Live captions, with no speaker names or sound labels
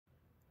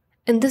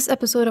In this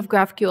episode of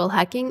GraphQL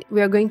hacking,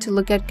 we are going to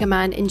look at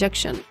command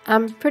injection.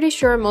 I'm pretty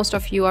sure most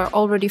of you are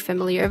already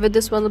familiar with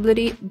this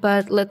vulnerability,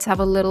 but let's have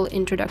a little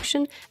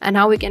introduction and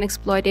how we can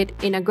exploit it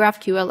in a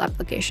GraphQL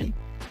application.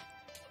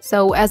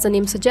 So as the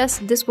name suggests,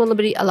 this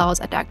vulnerability allows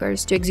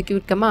attackers to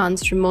execute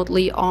commands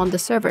remotely on the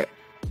server.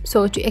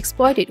 So to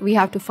exploit it, we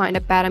have to find a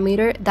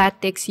parameter that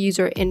takes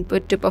user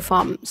input to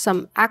perform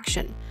some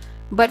action.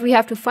 But we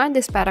have to find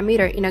this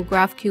parameter in a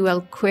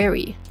GraphQL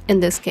query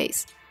in this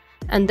case.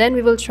 And then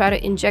we will try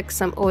to inject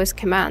some OS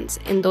commands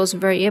in those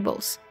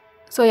variables.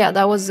 So yeah,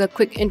 that was a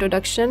quick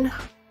introduction.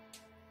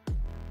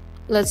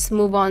 Let's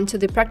move on to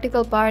the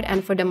practical part,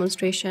 and for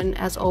demonstration,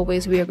 as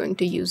always, we are going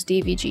to use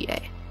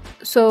DVGA.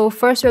 So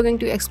first we're going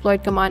to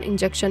exploit command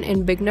injection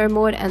in beginner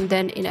mode and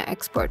then in an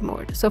expert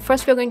mode. So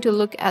first we're going to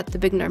look at the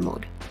beginner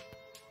mode.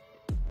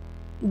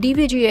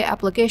 DVGA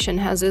application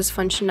has this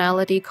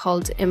functionality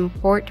called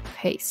import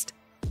paste,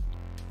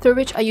 through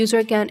which a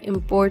user can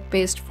import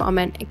paste from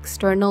an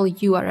external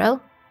URL.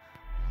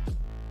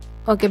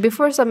 Okay,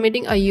 before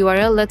submitting a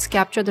URL, let's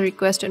capture the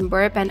request in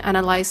burp and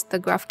analyze the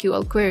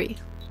GraphQL query.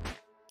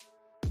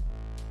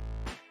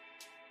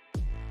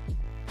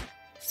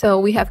 So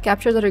we have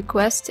captured the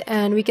request,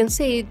 and we can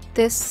see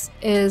this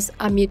is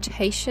a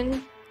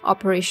mutation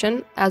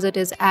operation as it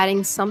is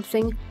adding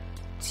something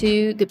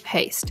to the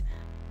paste.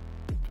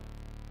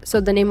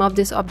 So the name of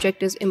this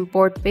object is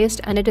import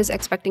paste, and it is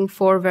expecting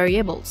 4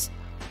 variables: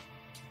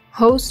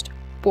 host,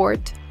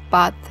 port,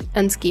 path,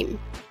 and scheme.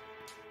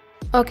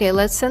 Okay,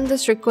 let's send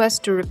this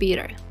request to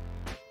repeater.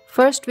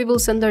 First, we will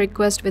send the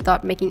request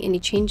without making any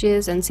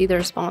changes and see the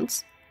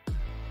response.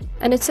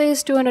 And it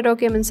says 200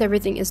 OK means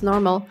everything is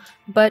normal,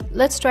 but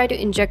let's try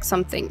to inject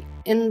something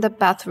in the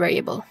path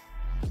variable.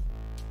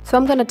 So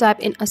I'm gonna type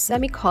in a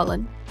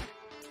semicolon.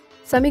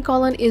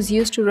 Semicolon is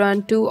used to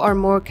run 2 or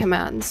more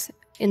commands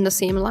in the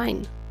same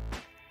line.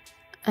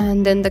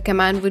 And then the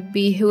command would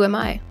be who am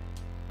I?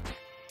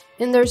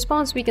 In the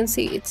response, we can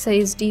see it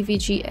says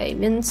DVGA,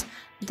 means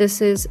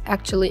this is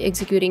actually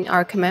executing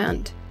our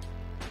command,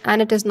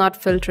 and it is not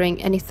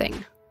filtering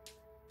anything.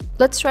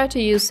 Let's try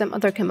to use some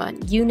other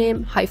command,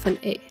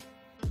 uname-a.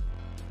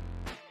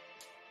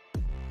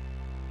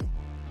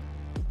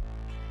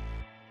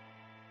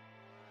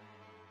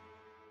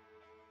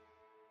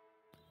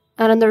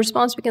 And in the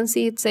response, we can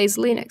see it says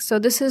Linux. So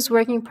this is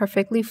working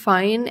perfectly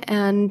fine,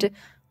 and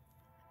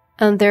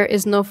there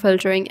is no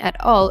filtering at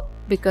all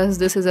because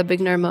this is a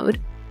beginner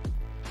mode.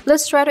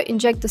 Let's try to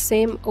inject the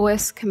same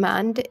OS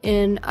command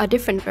in a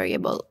different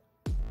variable.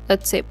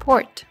 Let's say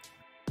port.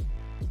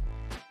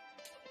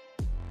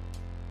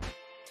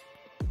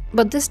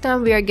 But this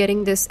time we are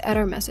getting this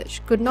error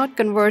message, could not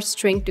convert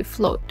string to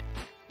float.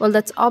 Well,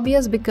 that's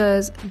obvious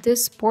because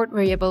this port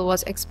variable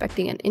was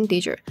expecting an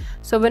integer.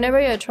 So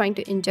whenever you're trying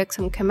to inject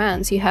some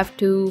commands, you have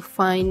to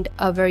find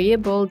a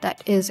variable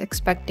that is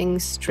expecting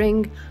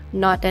string,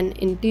 not an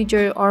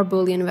integer or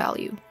Boolean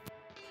value.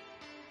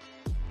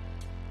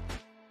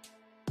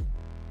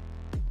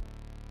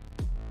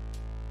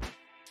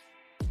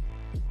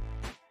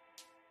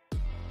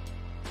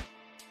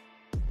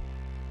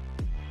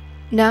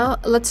 Now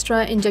let's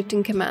try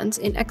injecting commands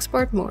in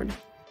export mode.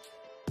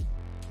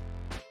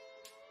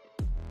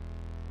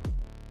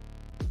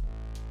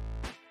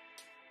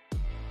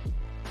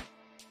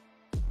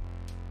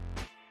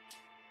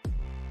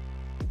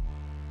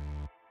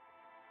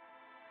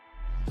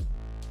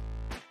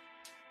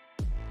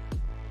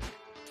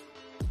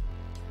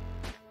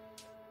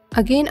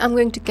 Again, I'm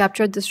going to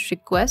capture this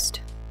request,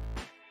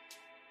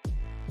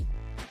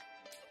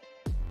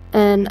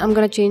 and I'm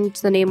going to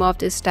change the name of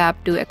this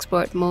tab to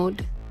export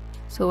mode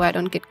so I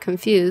don't get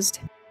confused.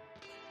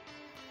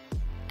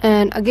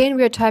 And again,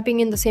 we are typing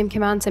in the same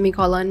command,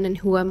 semicolon and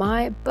who am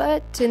I,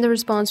 but in the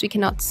response we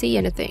cannot see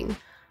anything.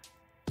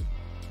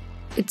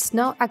 It's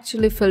now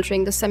actually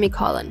filtering the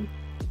semicolon,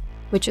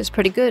 which is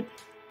pretty good.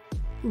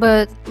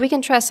 But we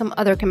can try some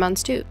other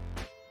commands too,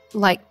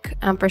 like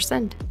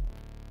ampersand.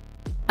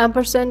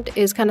 Ampersand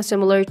is kind of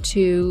similar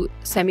to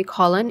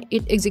semicolon.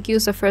 It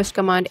executes the first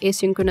command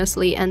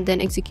asynchronously and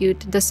then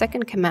executes the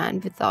second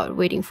command without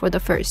waiting for the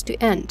first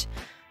to end.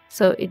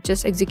 So it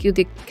just executes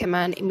the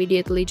command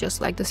immediately, just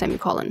like the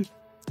semicolon.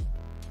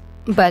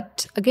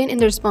 But again, in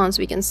the response,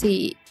 we can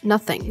see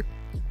nothing.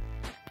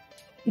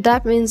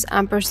 That means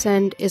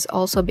ampersand is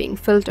also being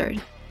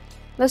filtered.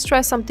 Let's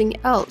try something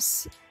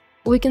else.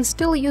 We can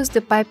still use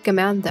the pipe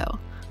command though.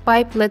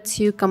 Pipe lets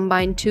you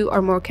combine 2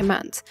 or more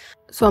commands.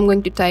 So I'm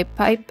going to type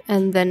pipe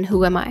and then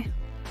who am I?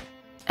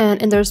 And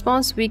in the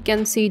response, we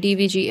can see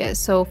DVGA.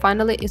 So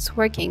finally, it's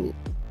working.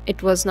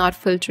 It was not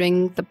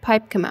filtering the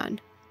pipe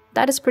command.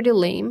 That is pretty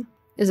lame.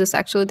 Is this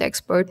actually the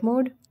expert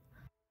mode?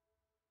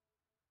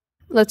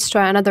 Let's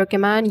try another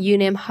command,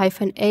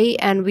 uname-a,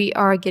 and we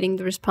are getting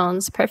the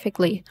response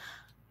perfectly.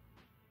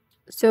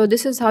 So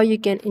this is how you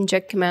can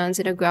inject commands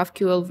in a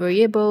GraphQL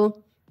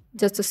variable.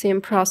 Just the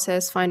same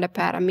process, find a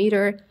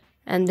parameter,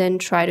 and then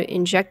try to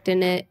inject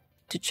in it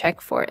to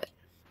check for it.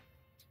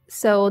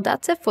 So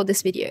that's it for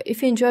this video.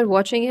 If you enjoyed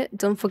watching it,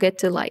 don't forget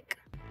to like.